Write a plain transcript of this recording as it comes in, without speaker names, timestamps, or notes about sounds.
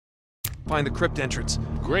find the crypt entrance.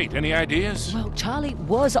 Great. Any ideas? Well, Charlie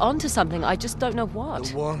was onto something. I just don't know what.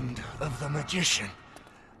 The wand of the magician.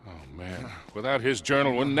 Oh, man. Without his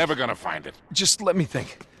journal, we're never gonna find it. Just let me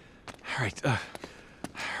think. All right,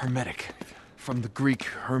 hermetic. From the Greek,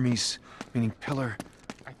 Hermes, meaning pillar.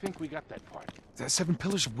 I think we got that part. Is that 7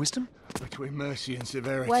 pillars of wisdom? Between mercy and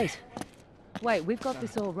severity. Wait, we've got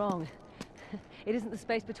this all wrong. It isn't the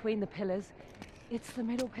space between the pillars. It's the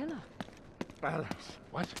middle pillar. Balance.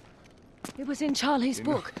 What? It was in Charlie's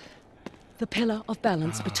book. The pillar of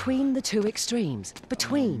balance between the two extremes.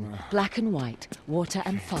 Between black and white, water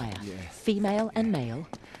and fire, female and male.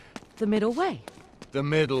 The middle way. The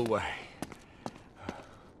middle way.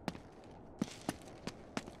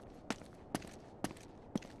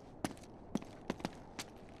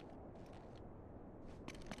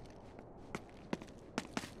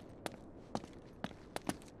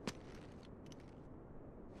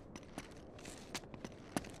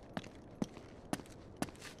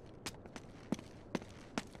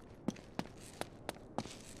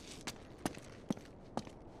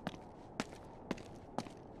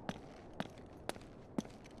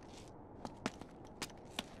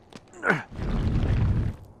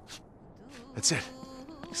 That's it.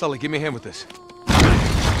 Sully, give me a hand with this.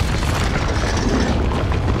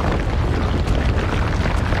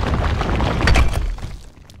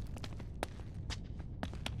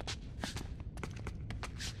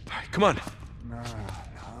 All right, come on.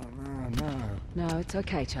 No, it's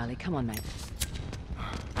okay, Charlie. Come on, mate.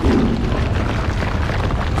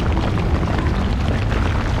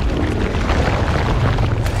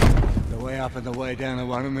 The way up and the way down are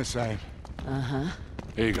one and the same. Uh-huh.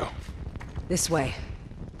 Here you go. This way.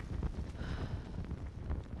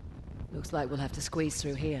 Looks like we'll have to squeeze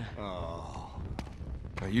through here. Oh.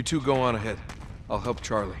 Now, you two go on ahead. I'll help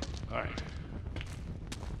Charlie. All right.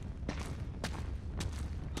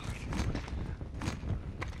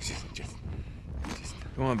 Just...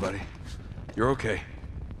 Come on, buddy. You're okay.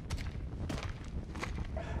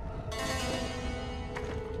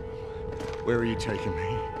 Where are you taking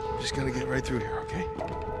me? Just gotta get right through here, okay?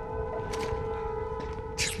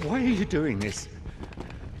 Just why are you doing this?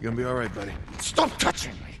 You're gonna be all right, buddy. Stop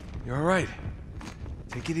touching me! You're all right.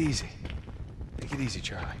 Take it easy. Take it easy,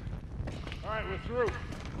 Charlie. All right, we're through.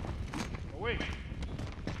 Oh, wait.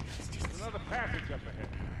 There's another passage up ahead.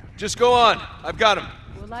 Just go on. I've got him.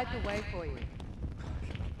 We'll light the way for you.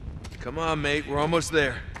 Come on, mate. We're almost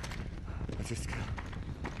there. I just can't.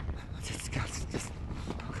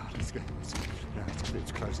 Oh God, let's go. No,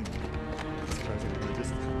 it's closing. It's closing.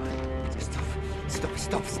 Just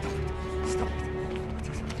stop it. Stop it.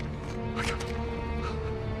 I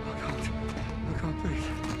can't breathe.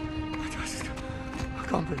 I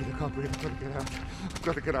can't breathe. I've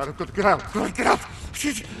got to get out. I've got to get out.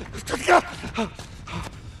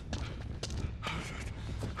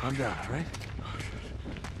 Calm down, all right?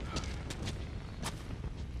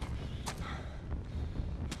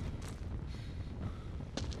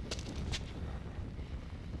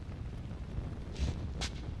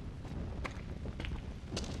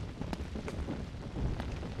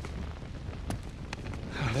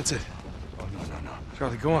 That's it. Oh, no.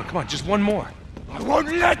 Charlie, go on. Come on, just one more. I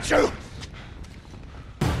won't let you!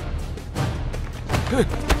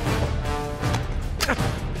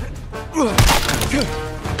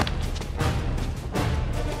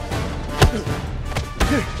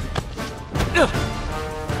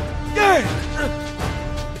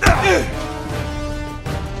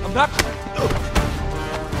 I'm not...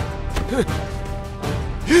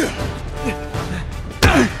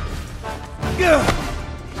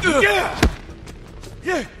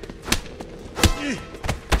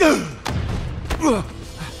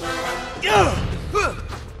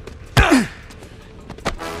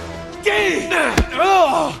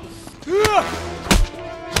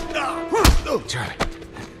 Charlie.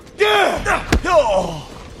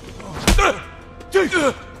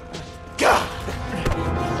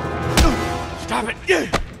 Stop it.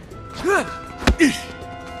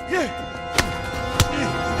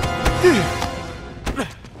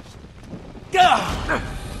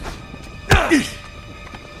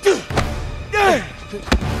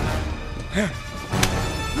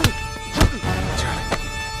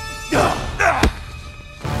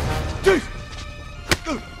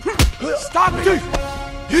 Stop it!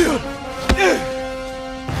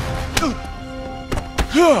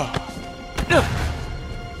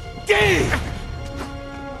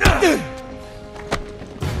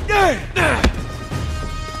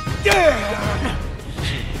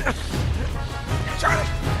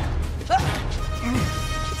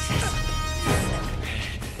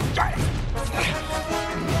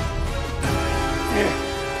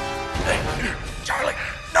 Charlie,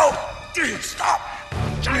 no! Stop!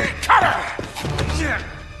 Charlie, cut her!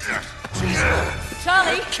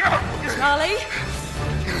 Charlie! Charlie!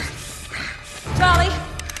 Charlie!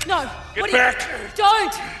 No! Get back!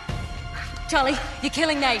 Don't! Charlie, you're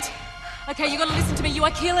killing Nate. Okay, you gotta listen to me. You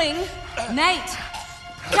are killing Nate.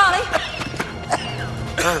 Charlie!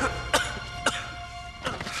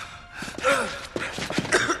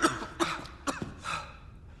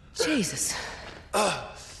 Jesus.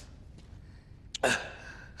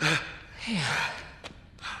 Here.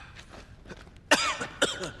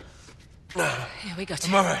 Here, we got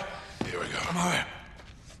you. I'm all right. Here we go. I'm all right.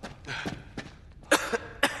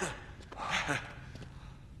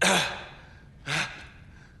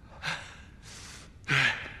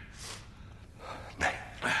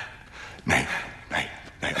 Nate,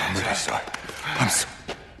 I'm really sorry. I'm sorry.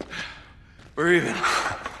 We're even.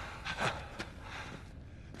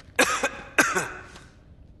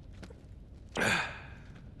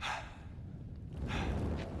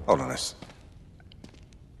 Hold on this.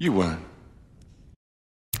 You weren't.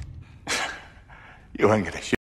 You ain't gonna shoot.